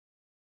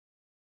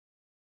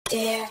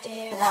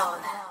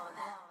Alone.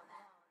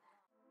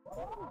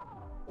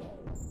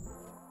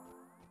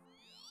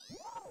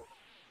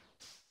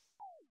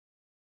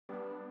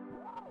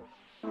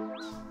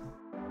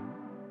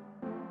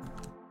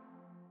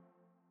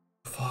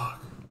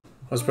 Fuck.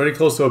 I was pretty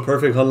close to a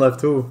perfect hunt left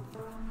too.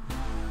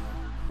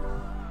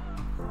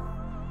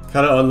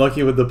 Kind of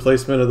unlucky with the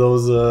placement of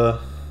those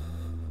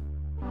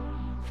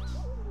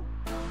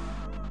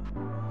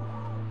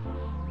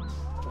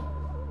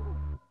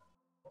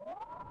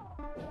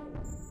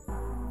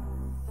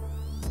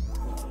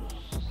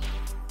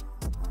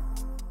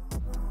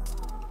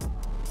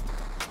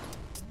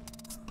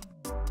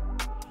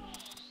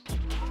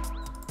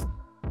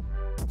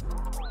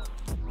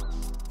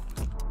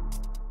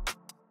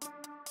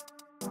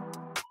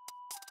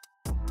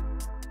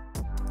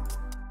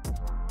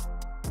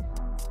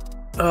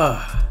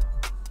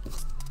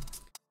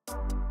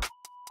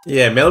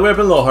yeah, melee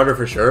weapon a little harder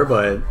for sure,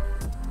 but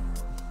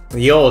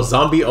yo,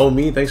 zombie oh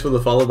me, thanks for the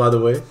follow by the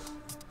way.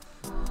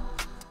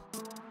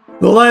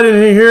 The light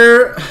in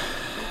here,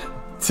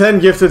 10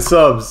 gifted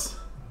subs.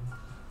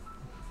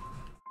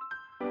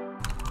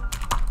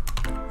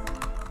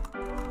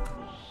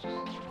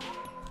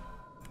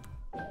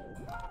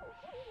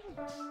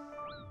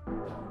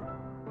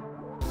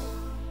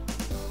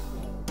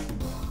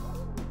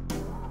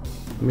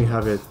 Let me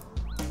have it.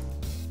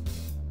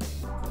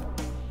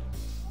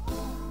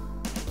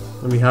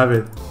 Let me have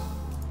it.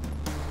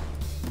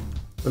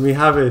 Let me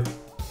have it.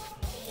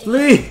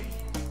 Please!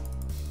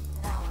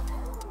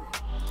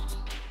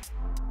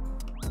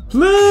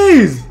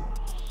 Please!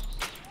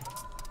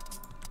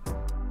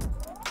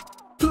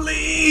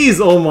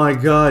 Please! Oh my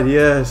god,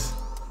 yes.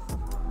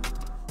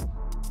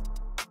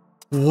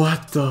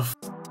 What the f?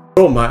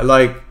 Oh my,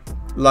 like...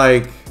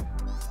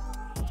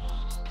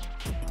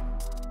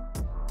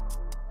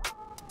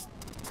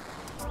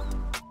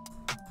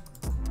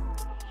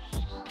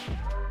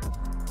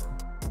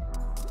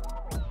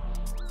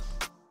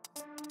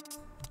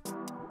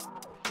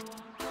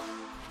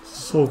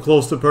 So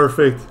close to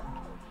perfect.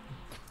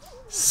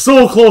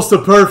 So close to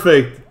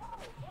perfect.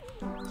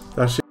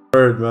 That shit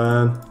hurt,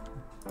 man.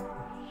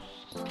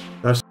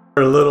 That shit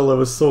hurt a little. It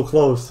was so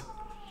close.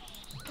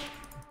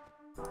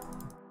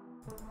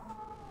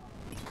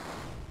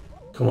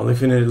 Come on, let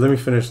me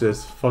finish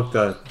this. Fuck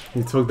that.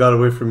 You took that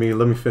away from me.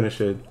 Let me finish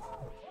it.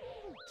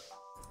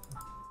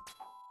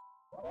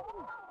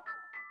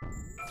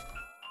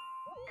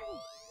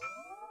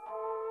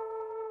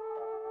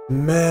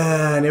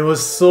 Man, it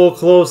was so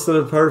close to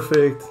the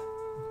perfect.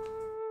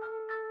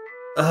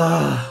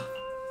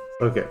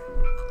 Okay.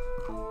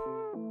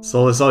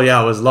 So yeah,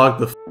 I was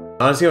locked the f.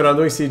 Honestly, when I'm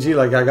doing CG,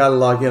 like, I gotta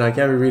log in. I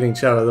can't be reading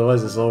chat,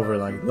 otherwise it's over.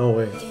 Like, no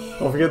way.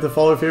 Don't forget to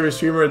follow your favorite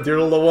streamer at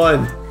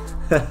Dearlola1.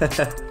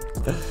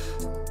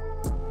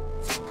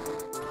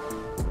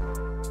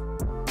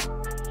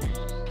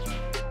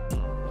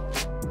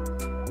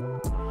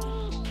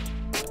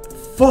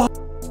 Fuck.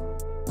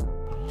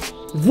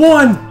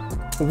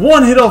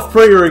 One hit off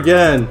prayer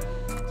again.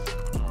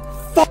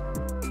 Fuck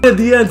at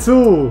the end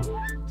too.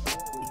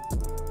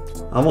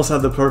 I almost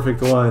had the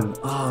perfect one.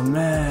 Oh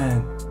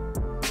man.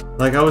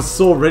 Like, I was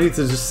so ready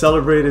to just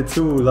celebrate it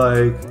too.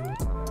 Like,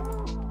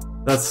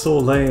 that's so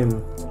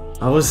lame.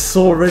 I was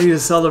so ready to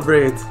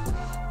celebrate.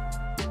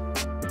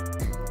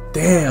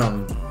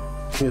 Damn.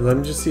 Hey, let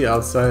me just see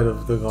outside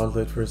of the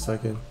gauntlet for a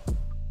second.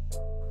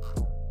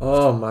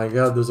 Oh my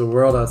god, there's a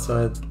world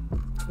outside.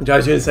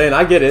 Guys, you're insane.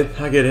 I get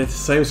it. I get it.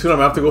 Same soon. I'm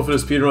gonna have to go for the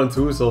speedrun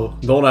too, so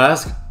don't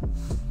ask.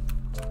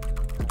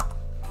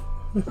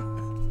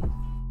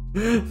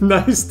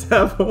 Nice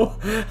tempo.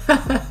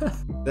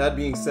 That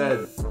being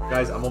said,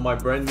 guys, I'm on my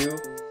brand new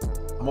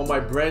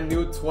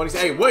 20.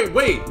 Hey, wait.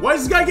 Why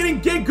is this guy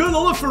getting good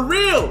Lola for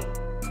real?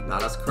 Nah,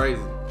 that's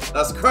crazy.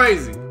 That's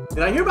crazy.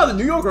 Did I hear about the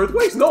New York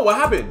earthquakes? No, what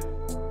happened?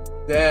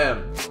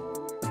 Damn.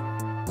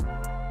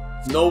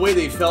 No way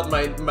they felt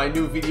my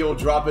new video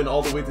dropping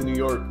all the way to New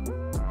York.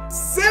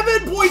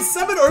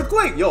 7.7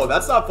 earthquake! Yo,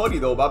 that's not funny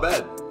though, my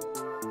bad.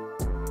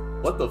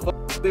 What the fuck?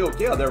 Are they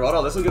okay out there? Hold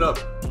on, let's look it up.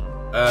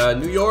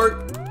 New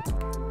York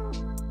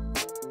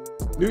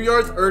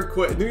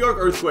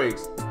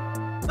earthquakes.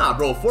 Nah,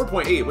 bro,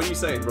 4.8. What are you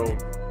saying, bro?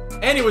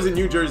 And it was in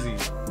New Jersey.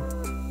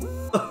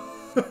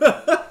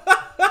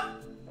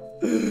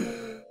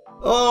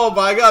 Oh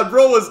my god,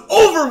 bro was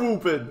over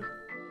whooping.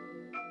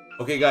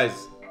 Okay,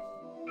 guys.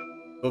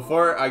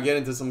 Before I get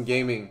into some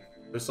gaming,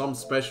 there's something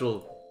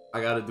special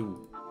I gotta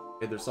do.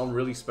 Okay, there's something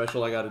really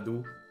special I gotta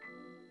do.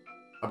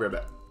 I'll be right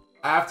back.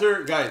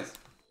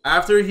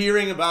 After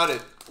hearing about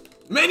it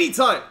many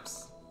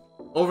times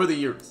over the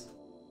years,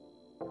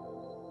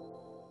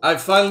 I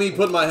finally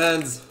put my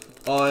hands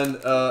on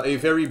a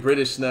very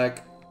British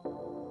snack,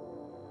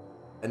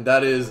 and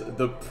that is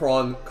the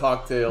prawn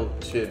cocktail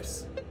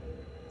chips.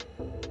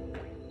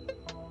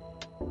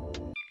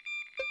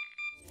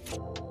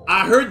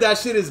 I heard that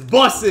shit is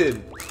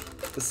bussin',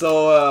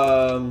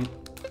 so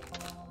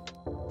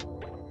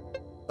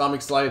I'm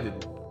excited.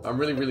 I'm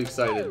really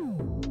excited.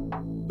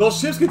 Those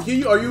chips could kill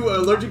you. Are you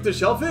allergic to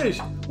shellfish?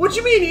 What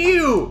you mean,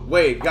 ew?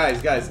 Wait,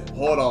 guys,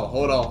 hold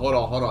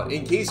on.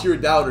 In case you're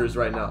doubters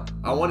right now,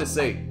 I want to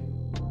say,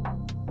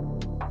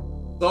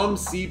 some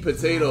see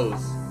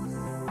potatoes,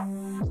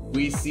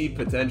 we see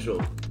potential.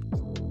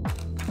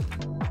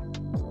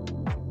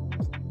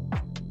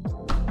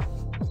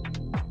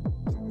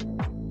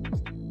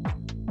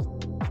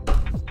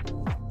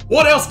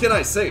 What else can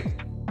I say?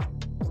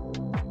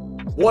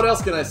 What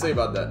else can I say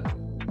about that?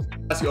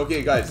 Ask you,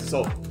 okay, guys,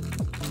 so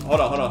hold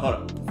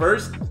on.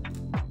 First,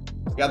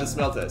 we got the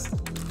smell test.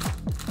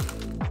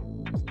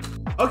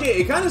 Okay,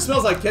 it kind of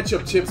smells like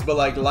ketchup chips, but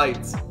like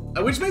light.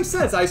 Which makes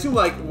sense. I assume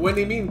like when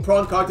they mean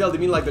prawn cocktail, they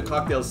mean like the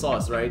cocktail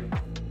sauce, right? I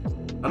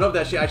don't know if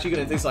that shit actually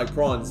gonna taste like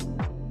prawns.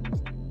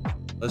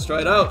 Let's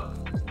try it out.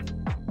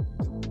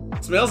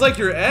 Smells like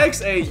your ex?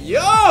 Hey,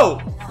 yo!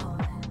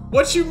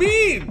 What you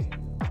mean?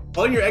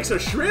 Calling your ex a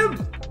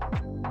shrimp?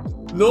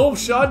 No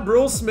shot,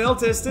 bro. Smell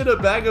tested a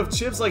bag of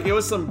chips like it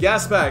was some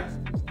gas pack.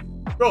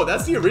 Bro,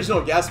 that's the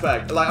original gas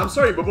pack. Like, I'm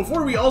sorry, but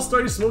before we all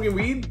started smoking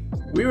weed,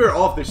 we were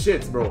off the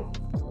shits, bro.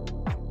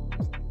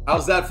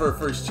 How's that for a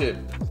first chip?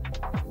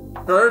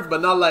 Curved,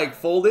 but not like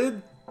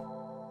folded.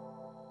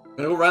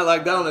 Gonna go right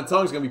like that on the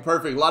tongue. It's gonna be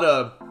perfect. A lot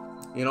of,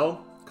 you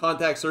know,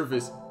 contact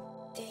surface.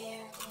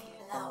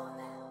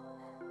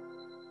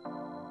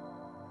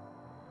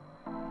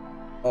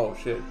 Oh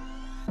shit.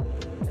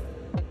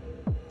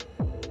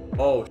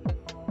 Oh.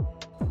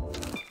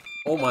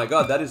 Oh my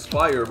god, that is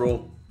fire,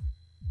 bro.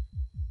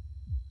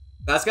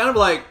 That's kind of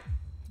like,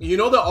 you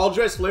know, the all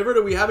dress flavor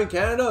that we have in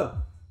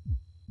Canada.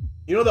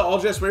 You know the all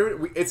dress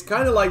flavor. It's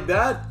kind of like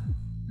that,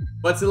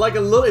 but it's like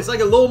a little. It's like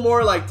a little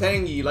more like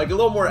tangy, like a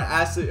little more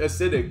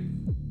acidic.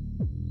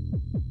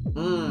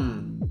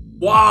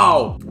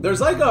 Wow.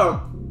 There's like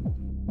a.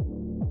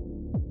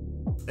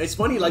 It's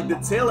funny, like the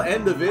tail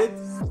end of it.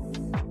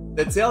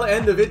 The tail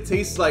end of it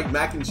tastes like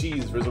mac and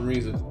cheese for some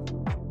reason.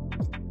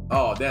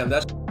 Oh damn,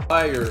 that's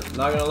fire.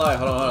 Not gonna lie.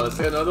 Hold on. Let's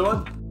take another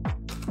one.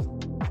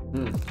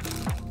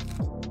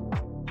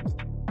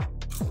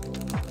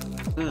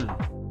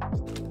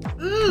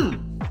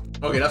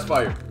 Okay, that's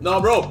fire. No,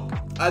 bro.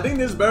 I think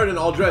this is better than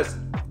all dress.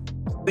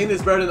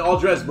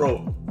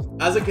 Bro.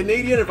 As a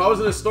Canadian, if I was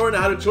in a store and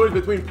I had a choice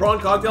between prawn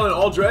cocktail and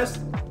all dress,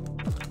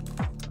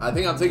 I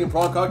think I'm taking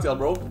prawn cocktail,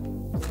 bro.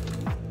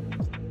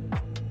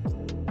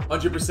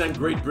 100%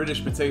 great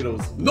British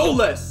potatoes. No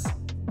less.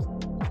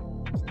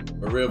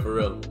 For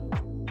real.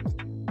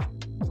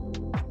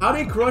 How do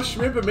you crush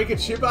shrimp and make a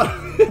chip out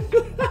of it?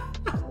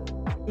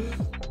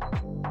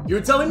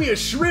 You're telling me a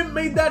shrimp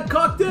made that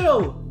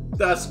cocktail?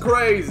 That's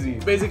crazy.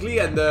 Basically,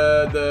 and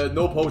the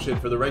no potion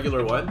for the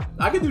regular one.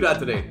 I can do that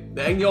today.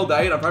 The egg yolk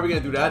diet, I'm probably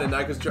gonna do that, and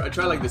I could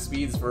try like the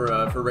speeds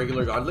for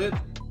regular Gaunlet.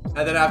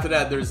 And then after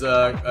that, there's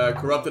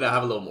corrupted. I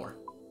have a little more.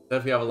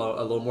 Definitely have a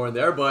little more in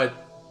there, but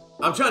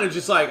I'm trying to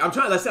just like I'm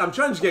trying to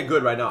just get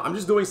good right now. I'm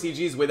just doing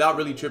CGs without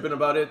really tripping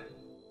about it,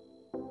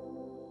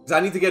 because I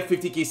need to get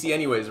 50 KC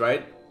anyways,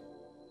 right?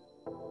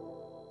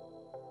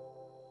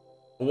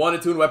 One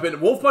attuned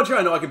weapon. Wolf Puncher,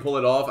 I know I can pull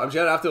it off. I'm just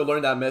gonna have to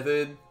learn that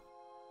method.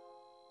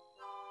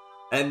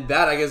 And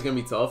that, I guess, is gonna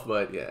be tough,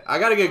 but yeah. I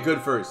gotta get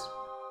good first.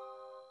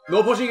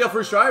 No potion you got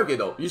first try? Okay,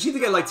 though. You just need to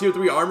get, like, tier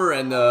 3 armor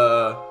and,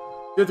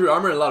 tier 3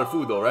 armor and a lot of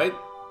food, though, right?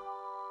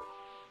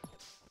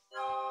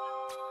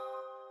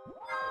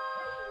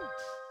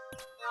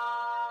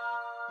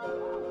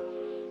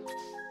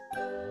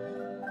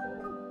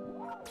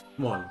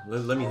 Come on.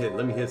 Let me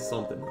hit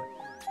something.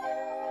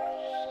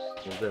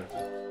 What's there?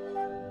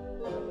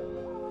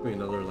 Give me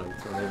another, like,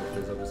 tornado,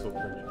 please. That'd be so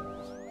cringe.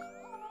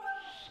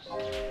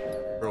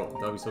 Bro,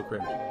 that'd be so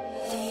cringe.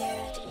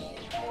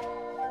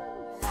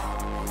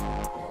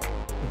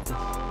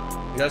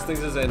 You guys think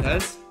this is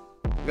enhanced?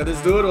 Got this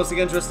dude once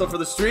again dressed up for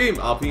the stream.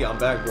 Alp, I'm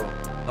back, bro.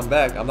 I'm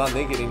back. I'm not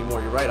naked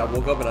anymore. You're right. I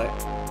woke up and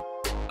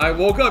I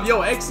woke up.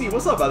 Yo, XC,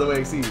 what's up, by the way,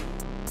 XC?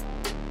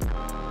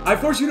 I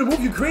forced you to move.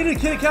 You created a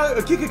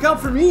kick account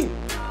for me.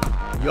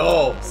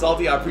 Yo,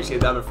 Salty, I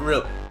appreciate that, man. For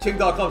real.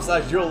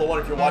 Kick.com/001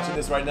 if you're watching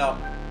this right now.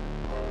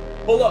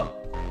 Hold up.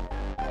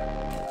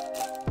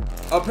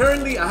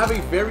 Apparently, I have a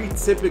very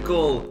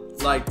typical,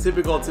 like,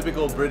 typical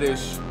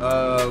British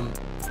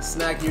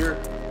snack here,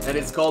 and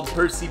it's called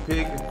Percy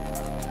Pig.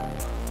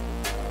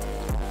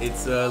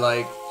 It's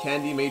like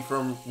candy made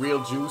from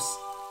real juice.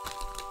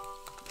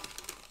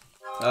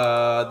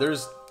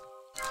 There's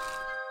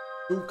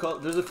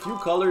a few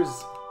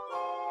colors.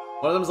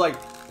 One of them's like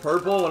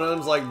purple, one of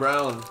them's like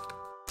brown.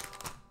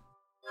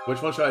 Which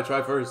one should I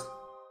try first?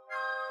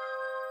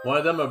 One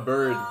of them a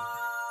bird,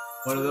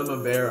 one of them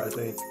a bear, I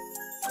think.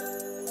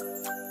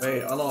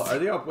 Wait, oh no, are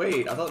they up?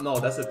 Wait, I thought, no,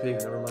 that's a pig,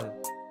 never mind.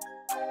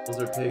 Those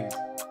are pigs.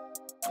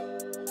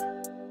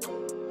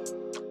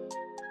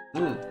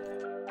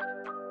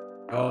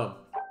 Oh,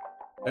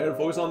 I gotta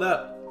focus on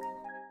that.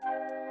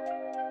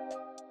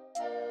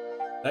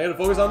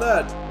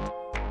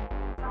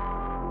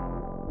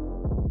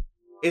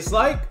 It's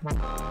like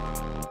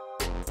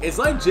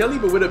jelly,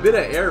 but with a bit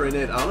of air in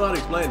it. I don't know how to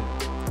explain.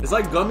 It's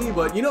like gummy,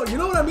 but you know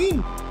what I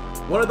mean?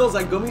 One of those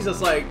like gummies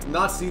that's like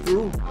not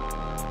see-through.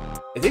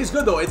 It tastes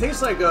good though. It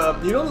tastes like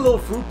you know the little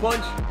fruit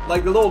punch,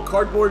 like the little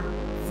cardboard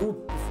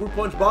fruit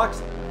punch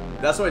box.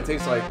 That's what it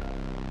tastes like.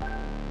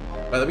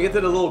 Right, let me get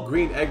to the little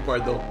green egg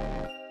part though.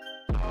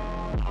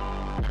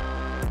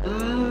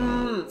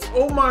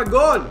 Oh my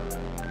god!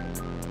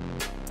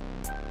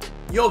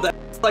 Yo,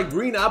 that's like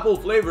green apple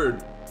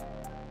flavored.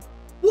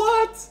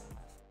 What?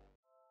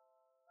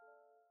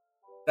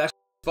 That's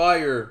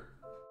fire.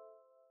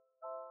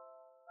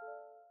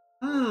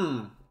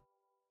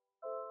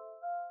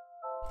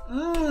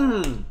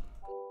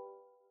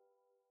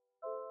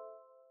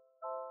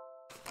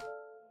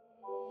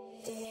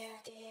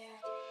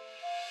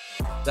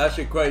 That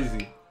shit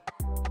crazy.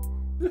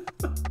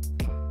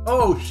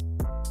 Oh sh.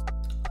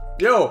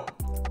 Yo,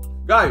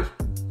 guys,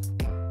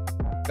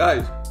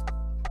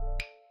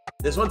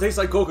 this one tastes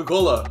like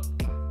Coca-Cola.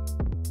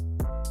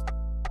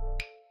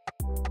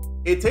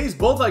 It tastes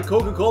both like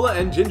Coca-Cola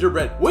and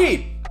gingerbread.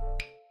 Wait,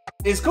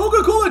 is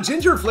Coca-Cola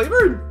ginger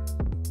flavored?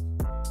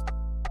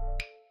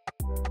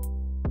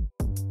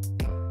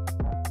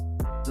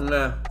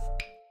 Nah.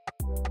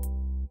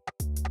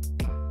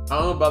 I don't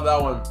know about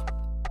that one.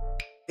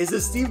 Is the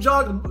Steve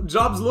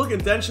Jobs look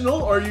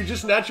intentional, or are you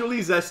just naturally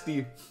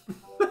zesty?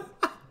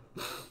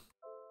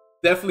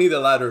 Definitely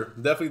the latter.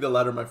 Definitely the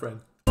latter, my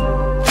friend.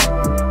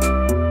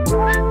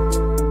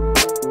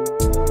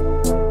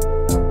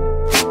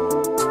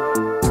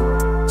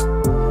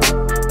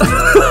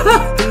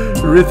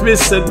 Rhythmus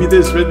sent me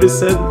this.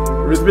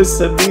 Rhythmus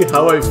sent me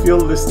how I feel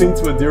listening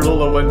to a Dear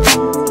Lola one.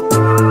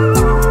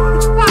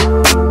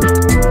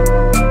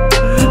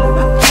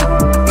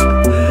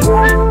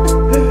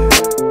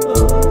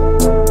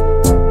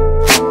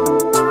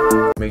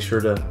 Make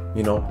sure to,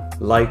 you know,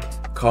 like,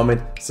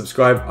 comment,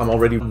 subscribe. I'm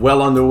already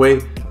well on the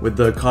way with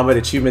the Combat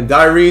Achievement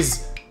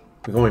Diaries.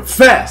 We're going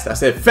fast. I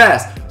said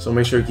fast. So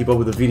make sure you keep up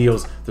with the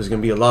videos. There's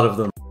going to be a lot of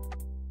them.